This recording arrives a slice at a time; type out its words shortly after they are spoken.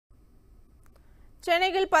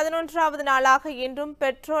சென்னையில் 11வது நாளாக இன்றும்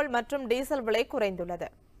பெட்ரோல் மற்றும் டீசல் விலை குறைந்துள்ளது.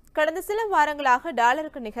 கடந்த சில வாரங்களாக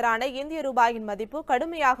டாலருக்கு நிகரான இந்திய ரூபாயின் மதிப்பு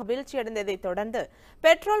கடுமையாக வீழ்ச்சியடைந்ததைத் தொடர்ந்து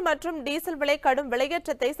பெட்ரோல் மற்றும் டீசல் விலை கடும்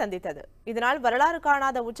விலையேற்றத்தை சந்தித்தது. இதனால் வரலாறு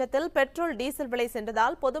காணாத உச்சத்தில் பெட்ரோல் டீசல் விலை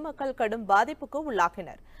சென்றதால் பொதுமக்கள் கடும் பாதிப்புக்கு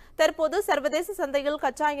உள்ளாகினர். தற்போது சர்வதேச சந்தையில்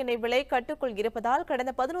கச்சா எண்ணெய் விலை கட்டுக்குள் இருப்பதால்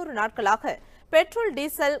கடந்த 11 நாட்களாக பெட்ரோல்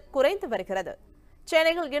டீசல் குறைந்து வருகிறது.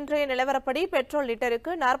 சென்னையில் இன்றைய நிலவரப்படி பெட்ரோல்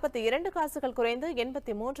லிட்டருக்கு 42 காசுகள் குறைந்து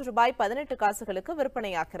 83 ரூபாய் 18 காசுகளுக்கு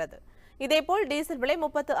விற்பனையாகிறது. இதேபோல் டீசல் விலை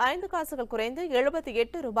 35 காசுகள் குறைந்து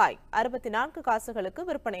 78 ரூபாய் 64 காசுகளுக்கு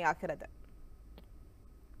விற்பனையாகிறது.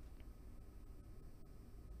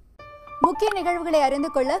 முக்கிய நிகழ்வுகளை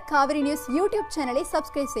அறிந்து கொள்ள காவிரி நியூஸ் யூடியூப் சேனலை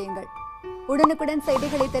சப்ஸ்கிரைப் செய்யுங்கள். உடனுக்குடன்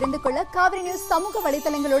செய்திகளை தெரிந்து கொள்ள காவிரி நியூஸ் சமூக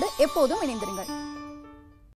வலைதளங்களோடு எப்போதும் இணைந்திருங்கள்.